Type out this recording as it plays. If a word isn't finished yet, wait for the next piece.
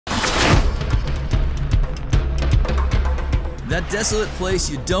That desolate place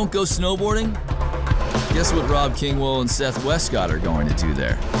you don't go snowboarding? Guess what Rob Kingwell and Seth Westcott are going to do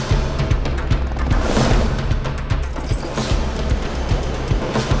there?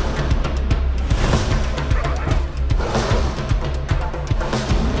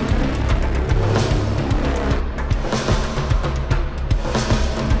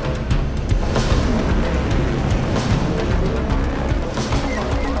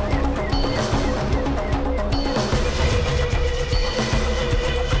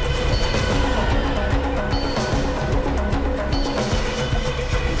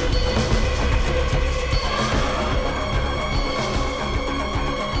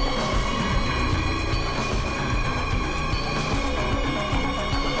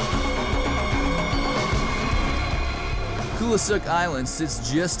 Kulusuk Island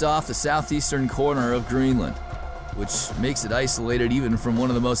sits just off the southeastern corner of Greenland, which makes it isolated even from one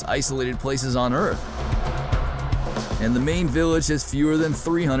of the most isolated places on Earth. And the main village has fewer than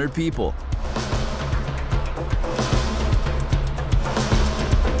 300 people.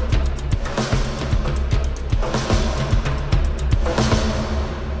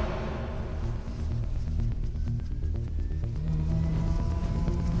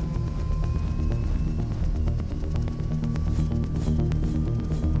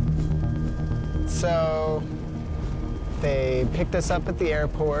 So they picked us up at the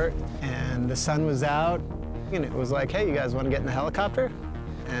airport and the sun was out and it was like, hey, you guys want to get in the helicopter?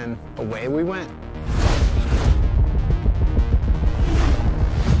 And away we went.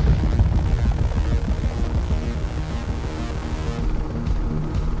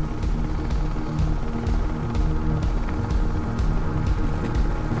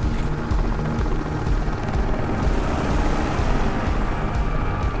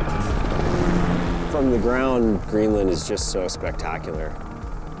 From the ground, Greenland is just so spectacular.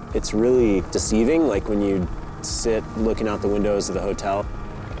 It's really deceiving, like when you sit looking out the windows of the hotel,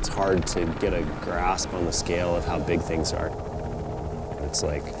 it's hard to get a grasp on the scale of how big things are. It's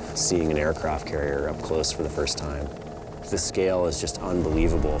like seeing an aircraft carrier up close for the first time. The scale is just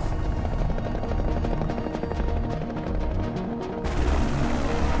unbelievable.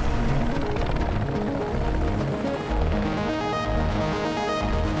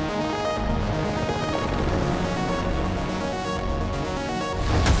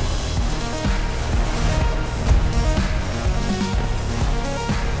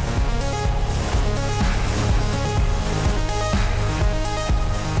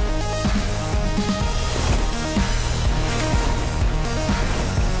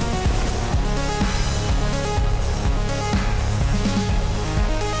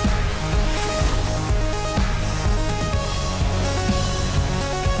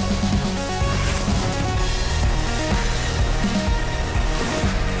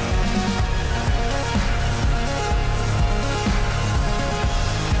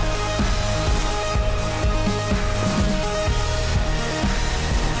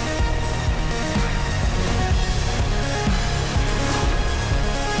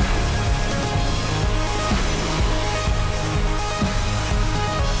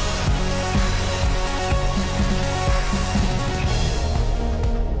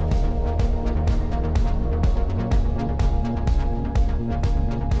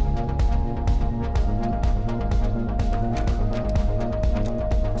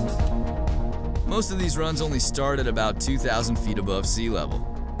 Most of these runs only start at about 2,000 feet above sea level.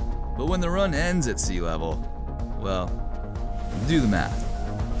 But when the run ends at sea level, well, do the math.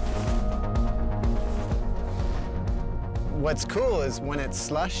 What's cool is when it's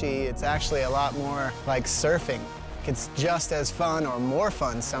slushy, it's actually a lot more like surfing. It's just as fun or more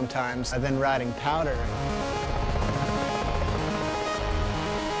fun sometimes than riding powder.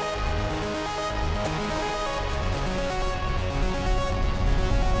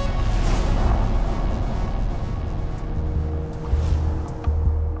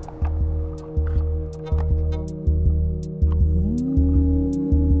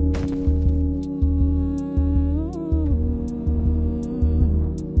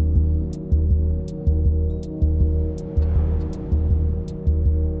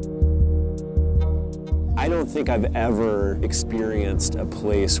 I don't think I've ever experienced a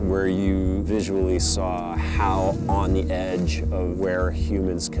place where you visually saw how on the edge of where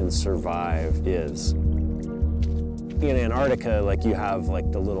humans can survive is. In Antarctica, like you have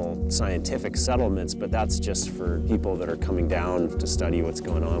like the little scientific settlements, but that's just for people that are coming down to study what's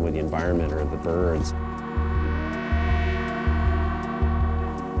going on with the environment or the birds.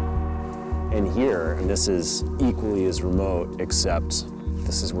 And here, this is equally as remote, except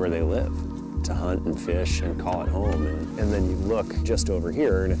this is where they live, to hunt and fish and call it home. And then you look just over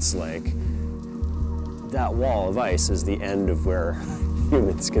here and it's like That wall of ice is the end of where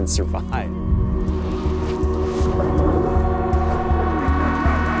humans can survive.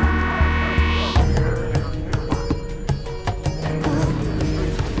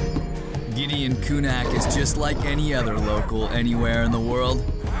 Gideon Kunak is just like any other local anywhere in the world.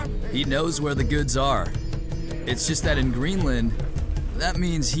 He knows where the goods are. It's just that in Greenland, that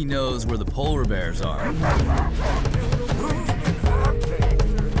means he knows where the polar bears are.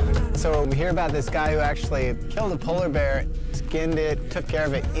 So we hear about this guy who actually killed a polar bear, skinned it, took care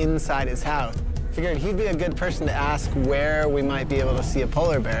of it inside his house. Figured he'd be a good person to ask where we might be able to see a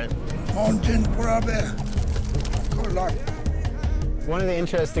polar bear. One of the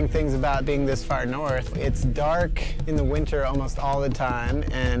interesting things about being this far north, it's dark in the winter almost all the time,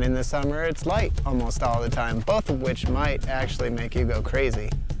 and in the summer it's light almost all the time, both of which might actually make you go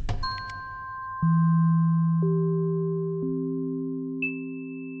crazy.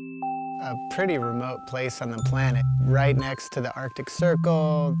 A pretty remote place on the planet, right next to the Arctic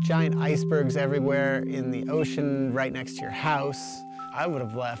Circle, giant icebergs everywhere in the ocean, right next to your house. I would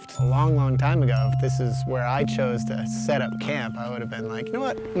have left a long, long time ago. If this is where I chose to set up camp, I would have been like, you know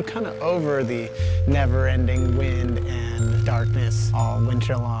what, I'm kind of over the never-ending wind and darkness all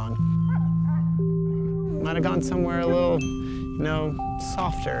winter long. Might have gone somewhere a little, you know,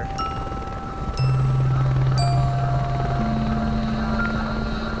 softer.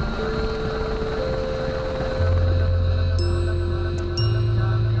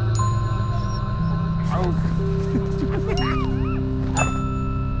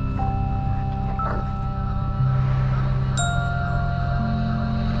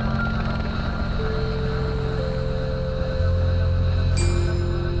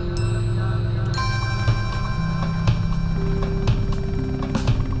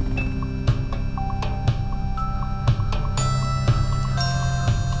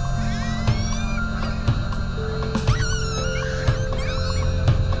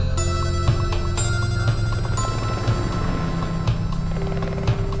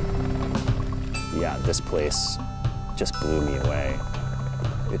 Yeah, this place just blew me away.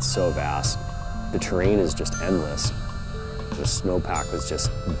 It's so vast. The terrain is just endless. The snowpack was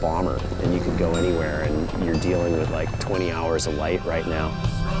just bomber, and you could go anywhere, and you're dealing with like 20 hours of light right now.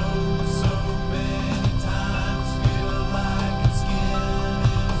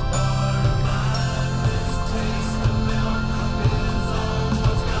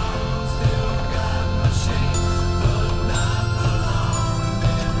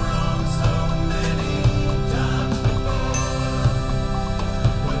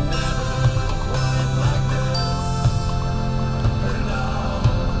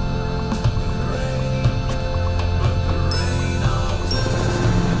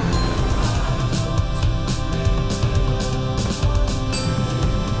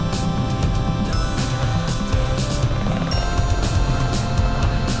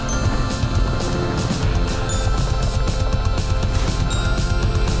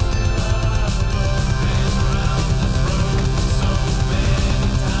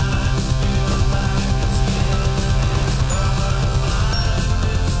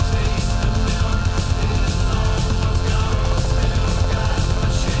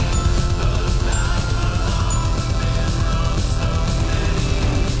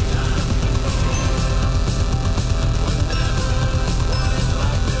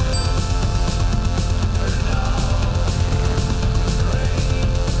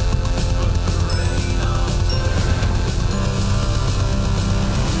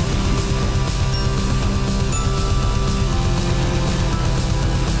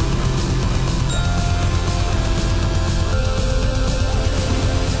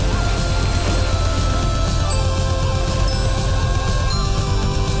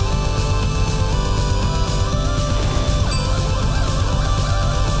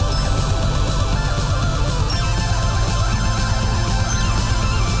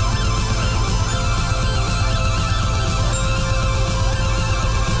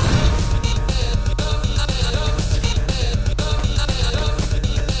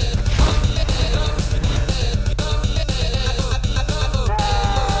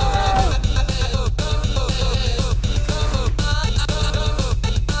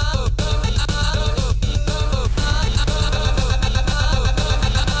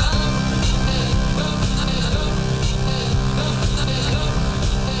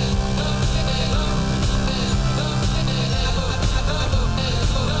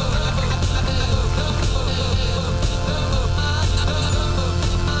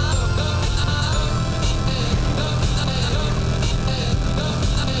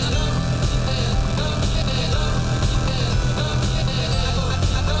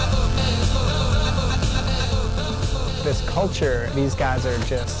 this culture, these guys are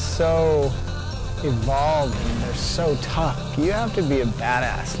just so evolved and they're so tough. You have to be a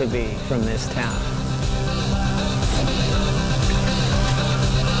badass to be from this town.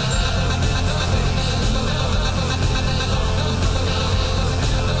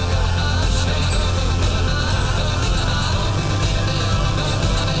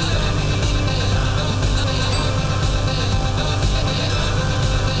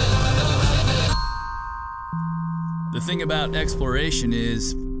 The thing about exploration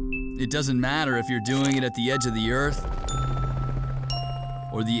is, it doesn't matter if you're doing it at the edge of the earth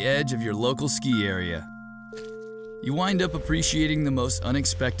or the edge of your local ski area. You wind up appreciating the most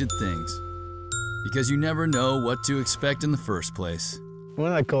unexpected things because you never know what to expect in the first place.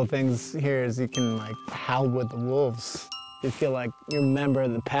 One of the cool things here is you can like howl with the wolves. You feel like you're a member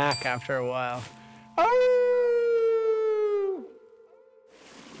of the pack after a while. Oh!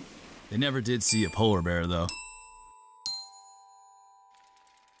 They never did see a polar bear though.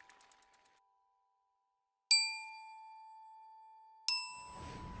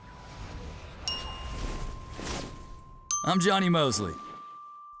 I'm Johnny Mosley,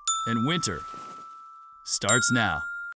 and winter starts now.